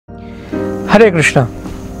হরে কৃষ্ণ।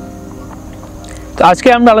 তো আজকে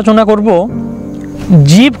আমরা আলোচনা করব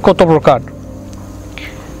জীব কত প্রকার।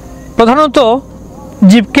 প্রধানত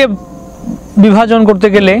জীবকে বিভাজন করতে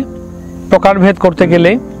গেলে, প্রকারভেদ করতে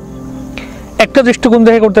গেলে একটা দৃষ্টিকোণ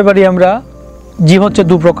থেকে করতে পারি আমরা। জীব হচ্ছে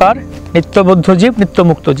দু প্রকার, নিত্যবদ্ধ জীব,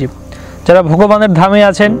 নিত্যমুক্ত জীব। যারা ভগবানের ধামে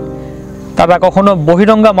আছেন তারা কখনো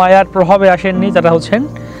বহিরঙ্গা মায়ার প্রভাবে আসেননি, তারা হচ্ছেন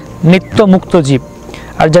নিত্যমুক্ত জীব।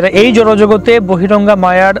 আর যারা এই জড়জগতে বহিরঙ্গা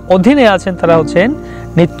মায়ার অধীনে আছেন তারা হচ্ছেন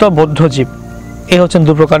নিত্যবদ্ধ জীব। এই হচ্ছেন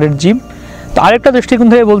দু প্রকারের জীব। তো আরেকটা দৃষ্টিকোণ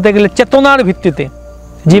থেকে বলতে গেলে চেতনার ভিত্তিতে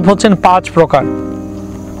জীব হচ্ছেন পাঁচ প্রকার।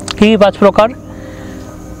 কি পাঁচ প্রকার?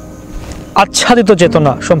 আচ্ছাদিত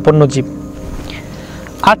চেতনা সম্পন্ন জীব।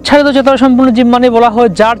 আচ্ছাদিত চেতনা সম্পন্ন জীব মানে বলা হয়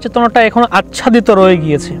যার চেতনাটা এখন আচ্ছাদিত রয়ে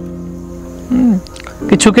গিয়েছে,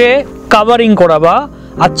 কিছুকে কাভারিং করা বা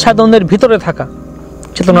আচ্ছাদনের ভিতরে থাকা,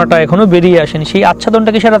 চেতনাটা এখনো বেরিয়ে আসেনি। সেই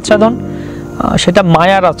আচ্ছাদনটা কিসের আচ্ছাদন? সেটা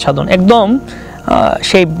মায়ার আচ্ছাদন। একদম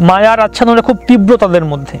সেই মায়ার আচ্ছাদনটা খুব তীব্র তাদের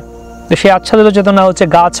মধ্যে। সেই আচ্ছাদিত চেতনা হচ্ছে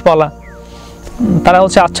গাছপালা, তারা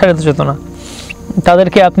হচ্ছে আচ্ছাদিত চেতনা।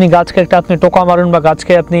 তাদেরকে আপনি গাছকে একটা আপনি টোকা মারুন বা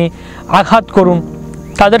গাছকে আপনি আঘাত করুন,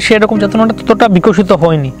 তাদের সেরকম চেতনাটা ততটা বিকশিত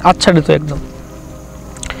হয়নি, আচ্ছাদিত একদম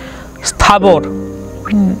স্থাবর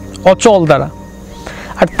অচল দ্বারা।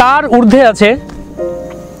 আর তার ঊর্ধ্বে আছে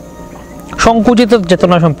সংকুচিত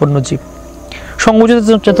চেতনা সম্পন্ন জীব। সংকুচিত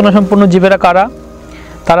চেতনা সম্পন্ন জীবেরা কারা?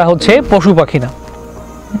 তারা হচ্ছে পশু পাখিরা,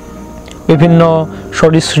 বিভিন্ন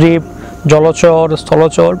সরীসৃপ, জলচর,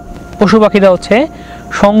 স্থলচর। পশু পাখিরা হচ্ছে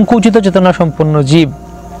সংকুচিত চেতনা সম্পন্ন জীব,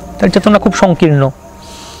 তার চেতনা খুব সংকীর্ণ।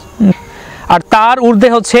 আর তার ঊর্ধ্বে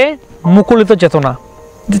হচ্ছে মুকুলিত চেতনা,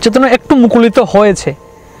 যে চেতনা একটু মুকুলিত হয়েছে,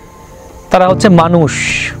 তারা হচ্ছে মানুষ।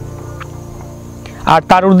 আর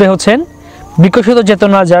তার ঊর্ধ্বে হচ্ছেন বিকশিত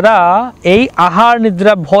চেতনা, যারা এই আহার,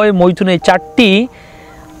 নিদ্রা, ভয়, মৈথুন, এই চারটি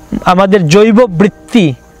আমাদের জৈব বৃত্তি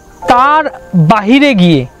তার বাহিরে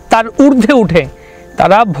গিয়ে, তার ঊর্ধ্বে উঠে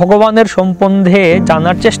তারা ভগবানের সম্বন্ধে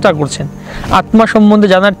জানার চেষ্টা করছেন, আত্মা সম্বন্ধে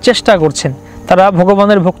জানার চেষ্টা করছেন। তারা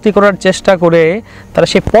ভগবানের ভক্তি করার চেষ্টা করে তারা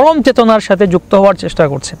সেই পরম চেতনার সাথে যুক্ত হওয়ার চেষ্টা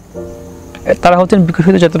করছেন। তারা হচ্ছেন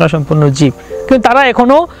বিকশিত চেতনা সম্পন্ন জীব, কিন্তু তারা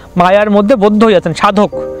এখনো মায়ার মধ্যে বদ্ধ হয়ে আছেন, সাধক,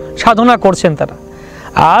 সাধনা করছেন তারা।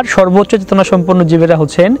 আর সর্বোচ্চ চেতনা সম্পন্ন জীবেরা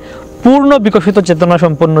হচ্ছেন পূর্ণ বিকশিত চেতনা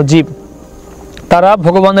সম্পন্ন জীব। তারা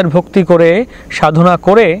ভগবানের ভক্তি করে, সাধনা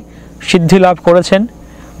করে সিদ্ধি লাভ করেছেন,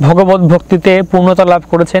 ভগবত ভক্তিতে পূর্ণতা লাভ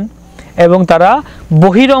করেছেন, এবং তারা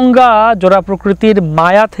বহিরঙ্গা জড়া প্রকৃতির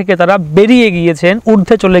মায়া থেকে তারা বেরিয়ে গিয়েছেন,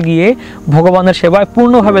 ঊর্ধ্বে চলে গিয়ে ভগবানের সেবায়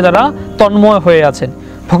পূর্ণভাবে তারা তন্ময় হয়ে আছেন,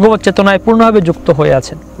 ভগবত চেতনায় পূর্ণভাবে যুক্ত হয়ে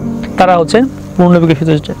আছেন। তারা হচ্ছেন পূর্ণ বিকশিত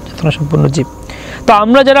চেতনা সম্পন্ন জীব। তো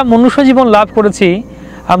আমরা যারা মনুষ্য জীবন লাভ করেছি,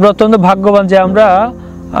 আমরা অত্যন্ত ভাগ্যবান যে আমরা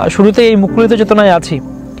শুরুতে এই মুকুলিত চেতনায় আছি।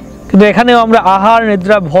 কিন্তু এখানেও আমরা আহার,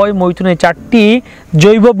 নিদ্রা, ভয়, মৈথুন, এই চারটি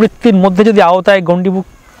জৈব বৃত্তির মধ্যে যদি আওতায়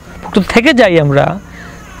গণ্ডিভুক্ত থেকে যাই আমরা,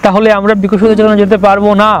 তাহলে আমরা বিকশিত চেতনা যেতে পারবো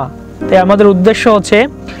না। তাই আমাদের উদ্দেশ্য হচ্ছে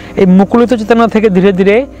এই মুকুলিত চেতনা থেকে ধীরে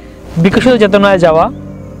ধীরে বিকশিত চেতনায় যাওয়া,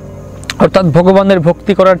 অর্থাৎ ভগবানের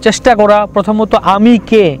ভক্তি করার চেষ্টা করা। প্রথমত আমি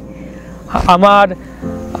কে, আমার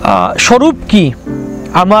স্বরূপ কি,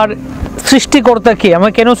 আমার সৃষ্টিকর্তা কে,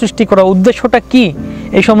 আমার কেন সৃষ্টি করা, উদ্দেশ্যটা কি,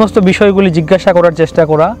 এই সমস্ত বিষয়গুলি জিজ্ঞাসা করার চেষ্টা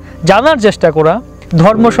করা, জানার চেষ্টা করা,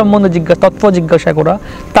 ধর্ম সম্বন্ধে তত্ত্ব জিজ্ঞাসা করা।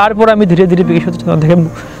 তারপর আমি ধীরে ধীরে বিকশিত চেতনা থেকে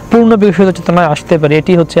পূর্ণ বিকশিত চেতনায় আসতে পারি।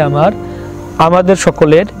 এটি হচ্ছে আমাদের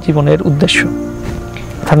সকলের জীবনের উদ্দেশ্য।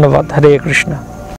 ধন্যবাদ। হরে কৃষ্ণ।